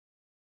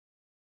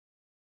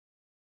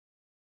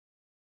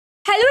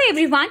Hello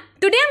everyone,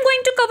 today I'm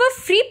going to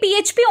cover free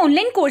PHP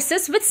online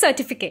courses with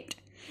certificate.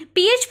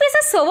 PHP is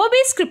a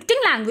server-based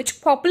scripting language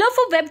popular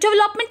for web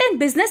development and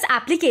business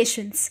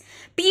applications.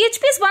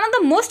 PHP is one of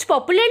the most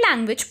popular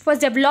languages for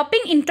developing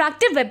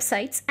interactive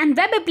websites and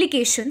web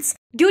applications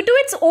due to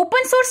its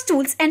open source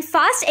tools and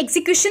fast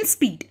execution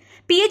speed.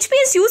 PHP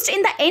is used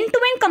in the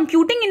end-to-end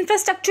computing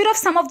infrastructure of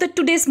some of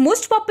today's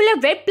most popular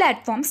web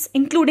platforms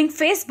including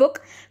Facebook,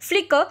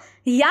 Flickr,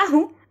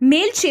 Yahoo,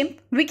 MailChimp,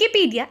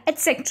 Wikipedia,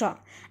 etc.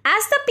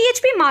 As the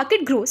PHP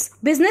market grows,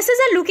 businesses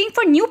are looking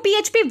for new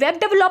PHP web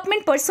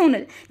development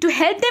personnel to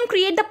help them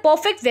create the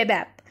perfect web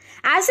app.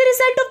 As a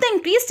result of the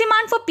increased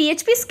demand for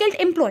PHP skilled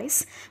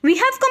employees, we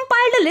have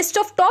compiled a list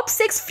of top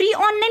 6 free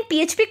online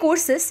PHP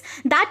courses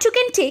that you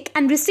can take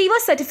and receive a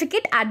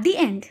certificate at the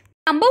end.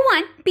 Number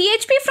 1.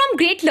 PHP from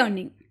Great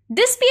Learning.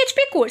 This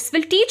PHP course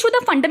will teach you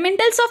the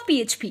fundamentals of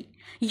PHP.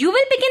 You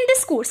will begin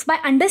this course by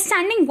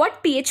understanding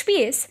what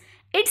PHP is,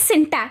 its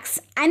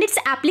syntax, and its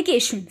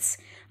applications.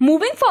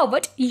 Moving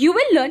forward, you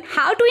will learn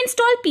how to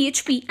install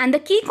PHP and the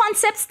key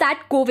concepts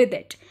that go with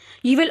it.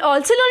 You will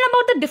also learn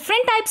about the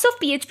different types of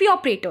PHP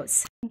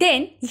operators.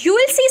 Then, you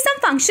will see some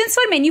functions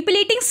for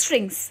manipulating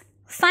strings.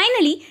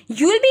 Finally,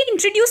 you will be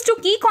introduced to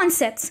key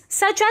concepts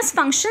such as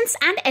functions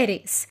and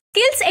arrays.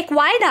 Skills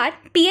acquired are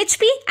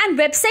PHP and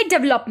website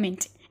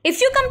development. If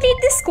you complete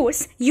this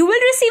course, you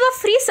will receive a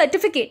free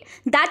certificate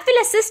that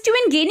will assist you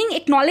in gaining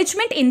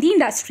acknowledgement in the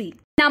industry.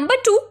 Number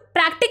 2.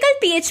 Practical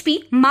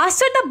PHP,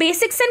 Master the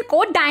Basics and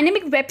Code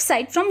Dynamic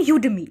Website from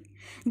Udemy.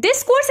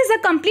 This course is a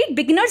complete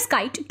beginner's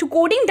guide to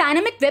coding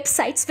dynamic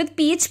websites with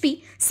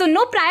PHP, so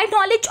no prior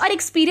knowledge or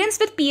experience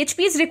with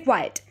PHP is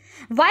required.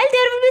 While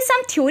there will be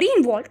some theory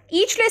involved,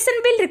 each lesson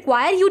will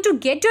require you to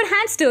get your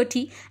hands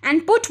dirty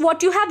and put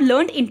what you have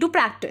learned into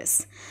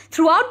practice.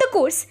 Throughout the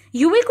course,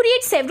 you will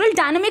create several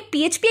dynamic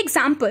PHP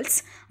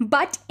examples,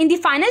 but in the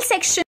final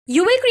section,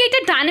 you will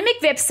create a dynamic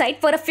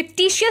website for a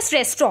fictitious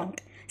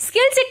restaurant.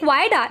 Skills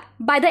acquired are,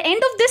 by the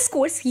end of this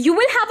course, you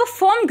will have a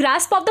firm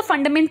grasp of the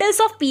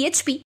fundamentals of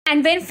PHP,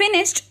 and when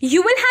finished,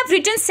 you will have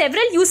written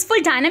several useful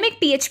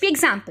dynamic PHP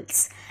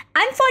examples.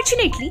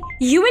 Unfortunately,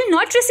 you will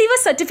not receive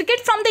a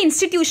certificate from the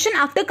institution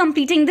after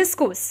completing this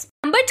course.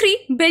 Number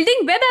 3. Building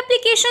Web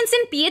Applications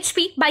in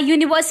PHP by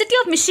University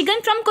of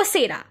Michigan from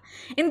Coursera.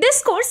 In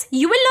this course,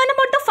 you will learn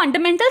about the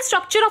fundamental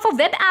structure of a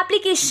web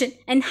application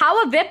and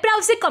how a web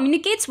browser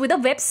communicates with a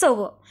web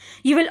server.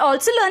 You will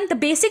also learn the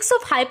basics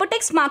of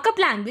hypertext markup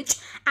language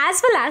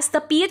as well as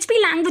the PHP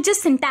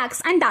language's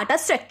syntax and data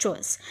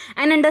structures.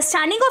 An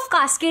understanding of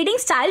cascading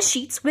style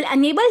sheets will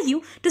enable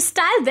you to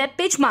style web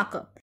page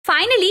markup.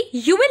 Finally,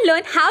 you will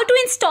learn how to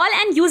install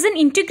and use an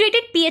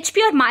integrated PHP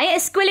or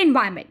MySQL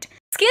environment.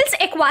 Skills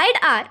acquired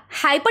are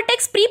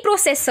hypertext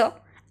preprocessor,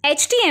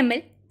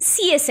 HTML,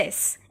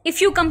 CSS.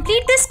 If you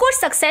complete this course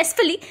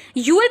successfully,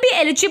 you will be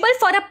eligible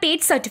for a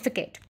paid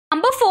certificate.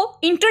 Number 4.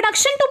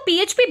 Introduction to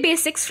PHP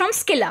Basics from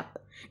SkillUp.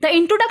 The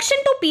Introduction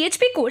to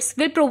PHP course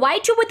will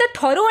provide you with a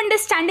thorough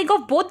understanding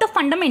of both the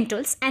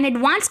fundamentals and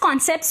advanced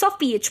concepts of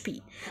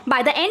PHP.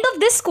 By the end of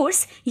this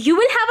course, you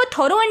will have a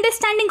thorough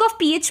understanding of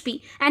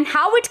PHP and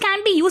how it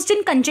can be used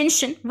in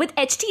conjunction with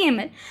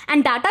HTML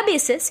and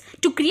databases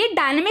to create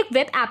dynamic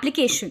web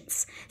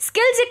applications.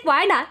 Skills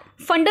acquired are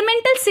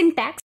fundamental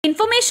syntax,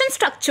 information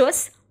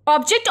structures,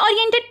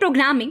 object-oriented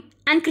programming,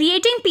 and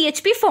creating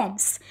PHP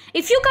forms.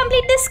 If you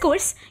complete this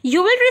course,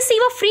 you will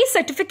receive a free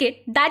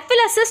certificate that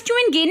will assist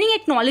you in gaining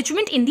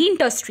acknowledgement in the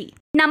industry.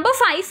 Number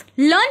 5.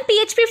 Learn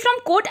PHP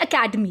from Code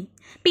Academy.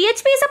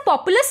 PHP is a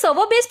popular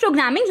server-based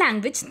programming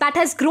language that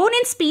has grown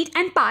in speed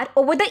and power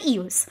over the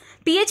years.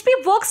 PHP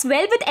works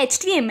well with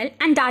HTML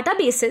and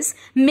databases,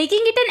 making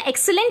it an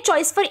excellent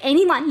choice for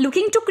anyone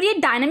looking to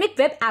create dynamic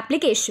web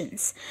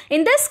applications.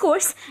 In this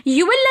course,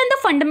 you will learn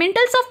the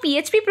fundamentals of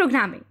PHP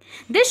programming.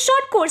 This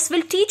short course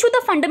will teach you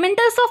the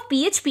fundamentals of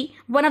PHP,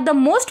 one of the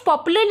most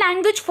popular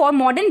language for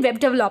modern web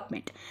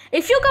development.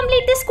 If you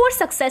complete this course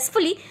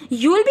successfully,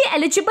 you will be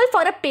eligible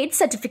for a paid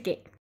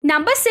certificate.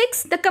 Number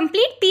 6. The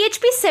Complete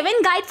PHP 7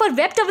 Guide for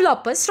Web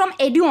Developers from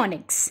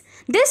Eduonix.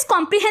 This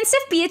comprehensive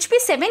PHP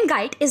 7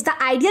 guide is the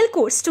ideal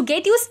course to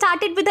get you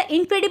started with the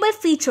incredible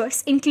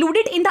features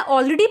included in the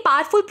already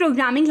powerful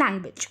programming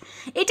language.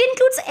 It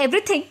includes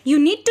everything you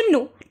need to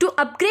know to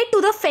upgrade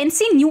to the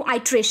fancy new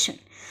iteration.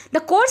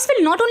 The course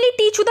will not only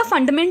teach you the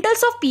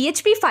fundamentals of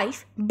PHP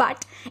 5,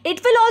 but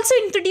it will also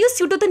introduce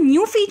you to the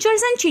new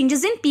features and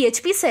changes in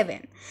PHP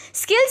 7.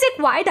 Skills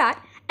acquired are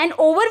an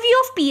overview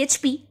of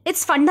PHP,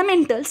 its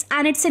fundamentals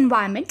and its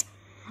environment.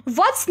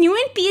 What's new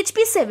in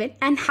PHP 7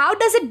 and how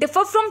does it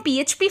differ from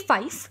PHP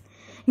 5?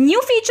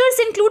 New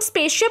features include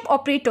spaceship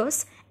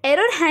operators,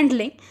 error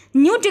handling,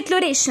 new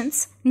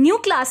declarations, new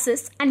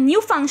classes and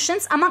new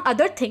functions among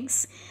other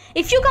things.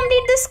 If you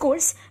complete this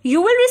course,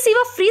 you will receive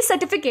a free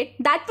certificate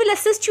that will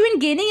assist you in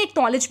gaining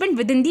acknowledgement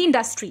within the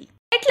industry.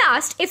 At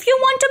last, if you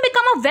want to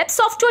become a web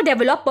software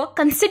developer,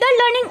 consider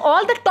learning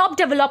all the top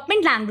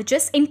development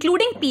languages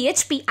including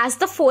PHP as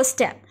the first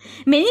step.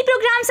 Many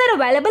programs are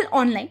available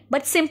online,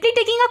 but simply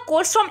taking a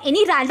course from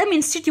any random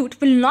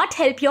institute will not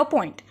help your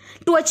point.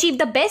 To achieve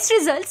the best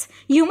results,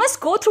 you must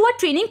go through a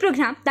training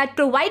program that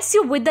provides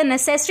you with the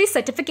necessary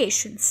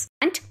certifications.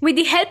 And with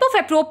the help of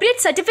appropriate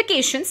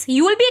certifications,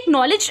 you will be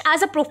acknowledged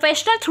as a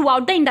professional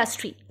throughout the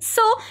industry.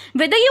 So,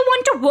 whether you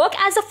want to work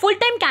as a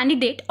full-time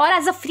candidate or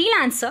as a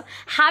freelancer,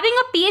 having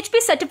a PHP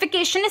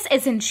certification is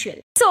essential.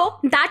 So,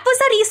 that was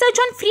the research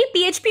on free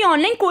PHP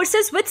online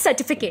courses with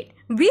certificate.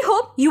 We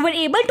hope you were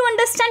able to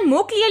understand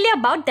more clearly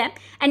about them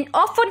and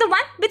opt for the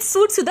one which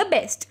suits you the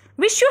best.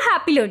 Wish you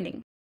happy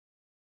learning.